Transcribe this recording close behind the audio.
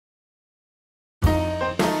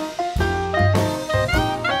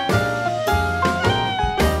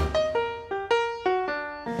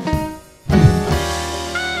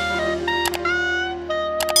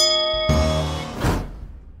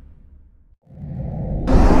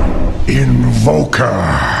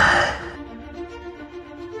INVOKER.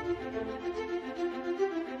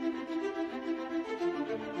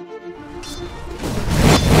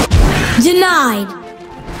 Denied!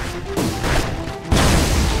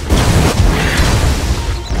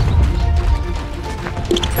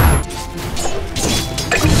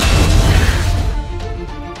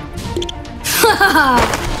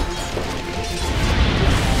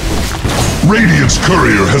 Radiant's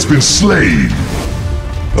courier has been slain.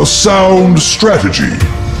 A sound strategy.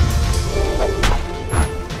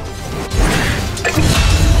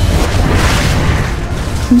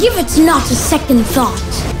 Give it not a second thought.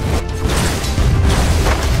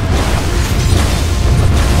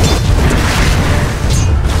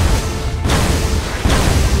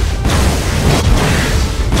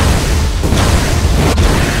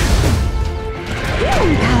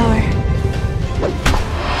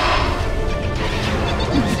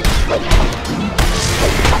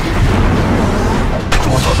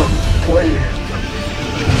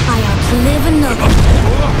 I outlive another.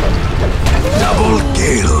 Double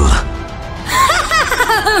kill.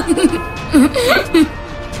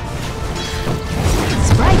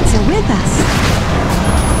 Sprites are with us.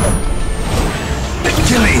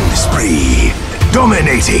 Killing spree.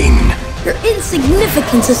 Dominating. Your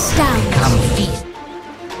insignificance astounds. Come feast.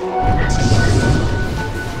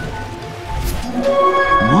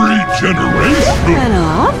 Regeneration. And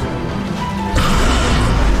off.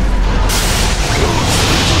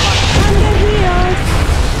 Under healed.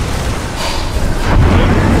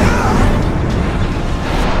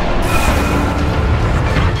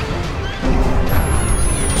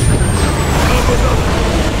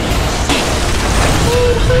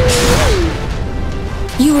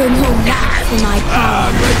 You are no match for my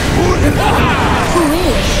power. Who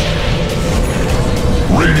is?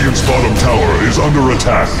 Radiant's bottom tower is under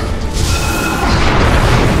attack.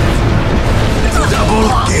 Double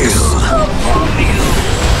kill.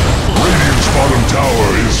 Radiant's bottom tower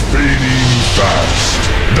is fading fast.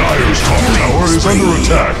 Dire's top tower is under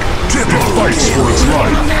attack. It fights for its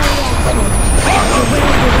life.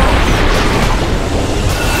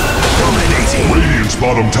 Dominating. Radiant's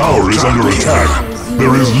bottom tower is under attack.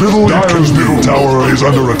 There is little. Dire's middle tower is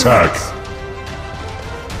under attack.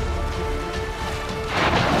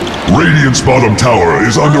 Radiant's bottom tower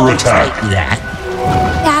is under attack.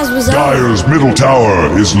 As was Dire's middle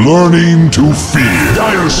tower is learning to fear.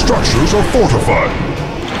 Dire's structures are fortified.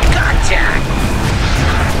 Gotcha.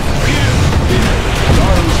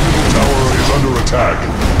 Dire's middle tower is under attack.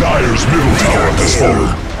 Dire's middle tower has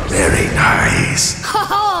fallen. Very nice. Ha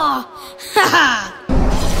ha!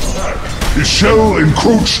 It shall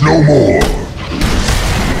encroach no more.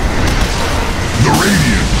 The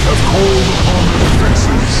Radiant have called upon their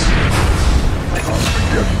defenses.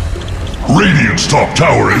 Radiant's top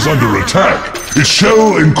tower is under attack. It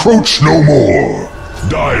shall encroach no more.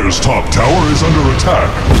 Dire's top tower is under attack.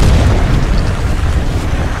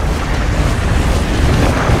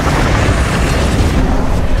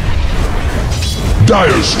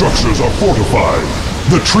 Dire's structures are fortified.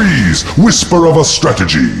 The trees whisper of a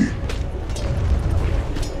strategy.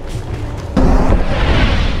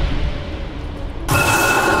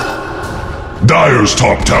 Dire's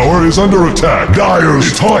top tower is under attack.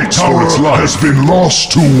 Dire's top tower has been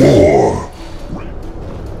lost to war.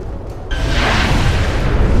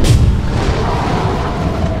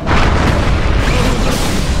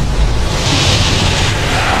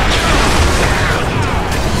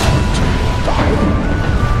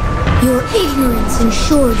 Your ignorance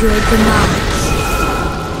ensured your demise.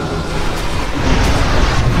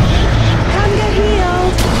 Come get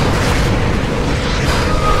healed.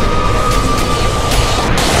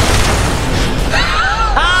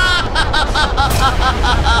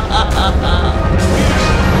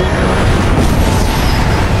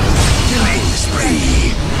 Killing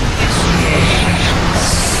spree.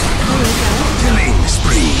 Killing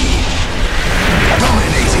spree.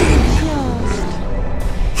 Dominating.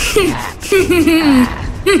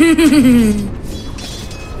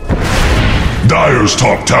 Dire's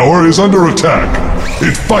top tower is under attack.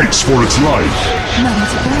 It fights for its life. Nothing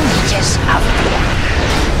to burn. Just up.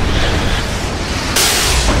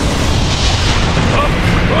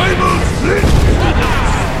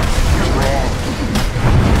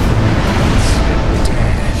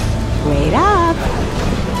 Wait up.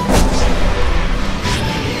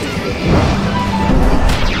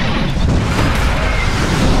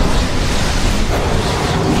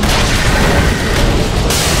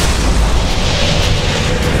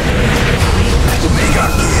 Mega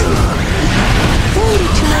kill.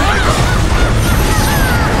 42.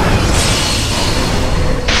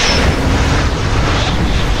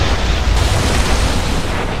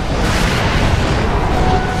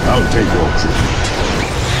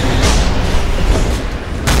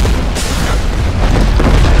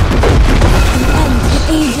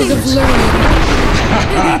 Ages of learning.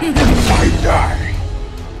 I die.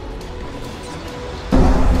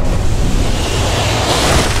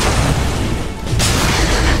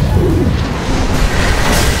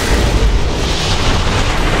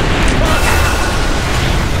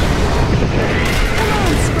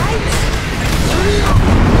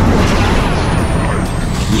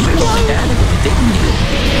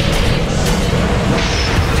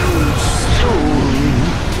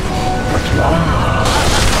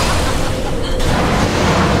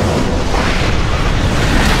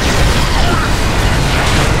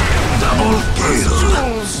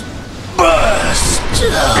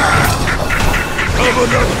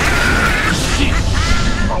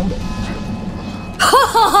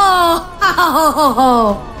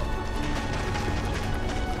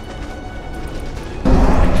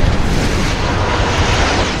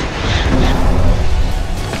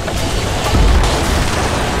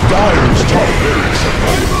 Dire's top barracks have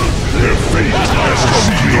fallen. Their fate has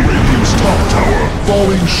succeeded. The Radiant's top tower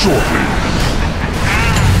falling shortly.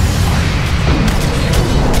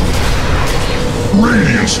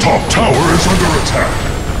 Radiant's top tower is under attack.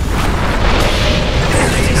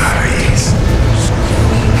 Very nice.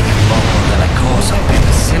 More than a course of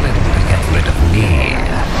penicillin to get rid of me.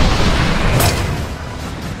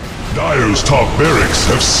 Dire's top barracks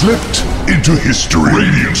have slipped into history.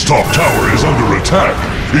 Radiant's top tower is under attack.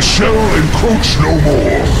 It shall encroach no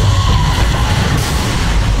more.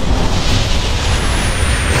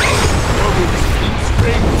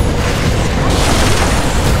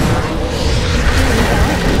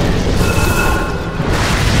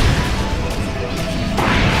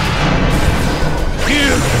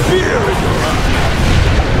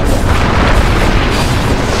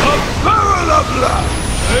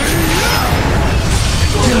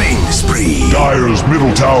 Killing spree. Dire's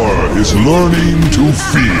middle tower is learning to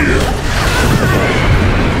fear.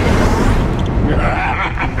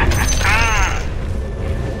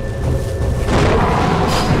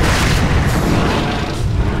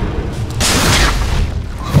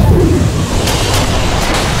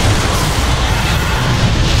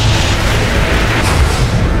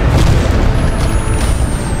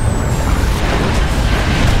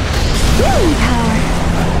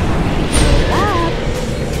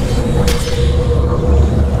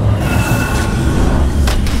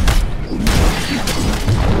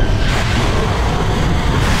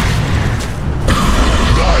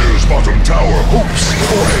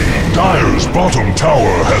 Dire's bottom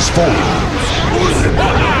tower has fallen.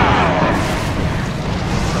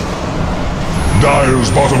 Dire's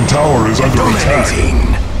bottom tower is under attack.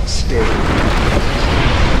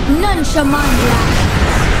 None shall mind that.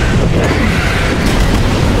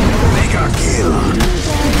 Mega kill.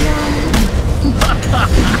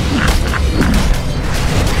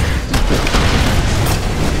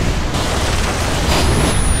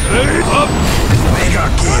 Mega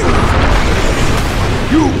kill.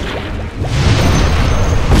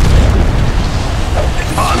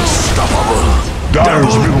 Unstoppable.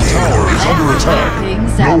 Dire's middle tower is under attack.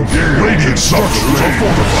 No game. Radiant structures are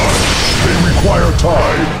fortified. They require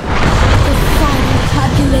time. The final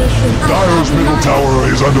calculation. Dire's middle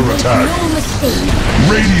tower is under attack. No mistake.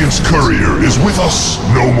 Radiant's courier is with us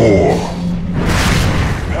no more.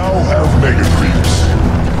 Now have mega creeps.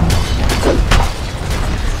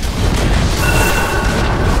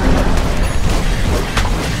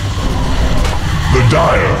 The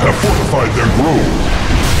Dire have fortified their grove.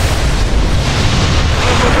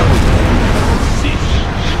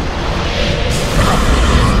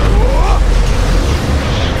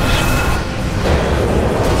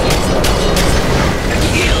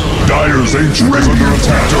 Dire's Ancient is under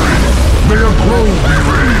attack.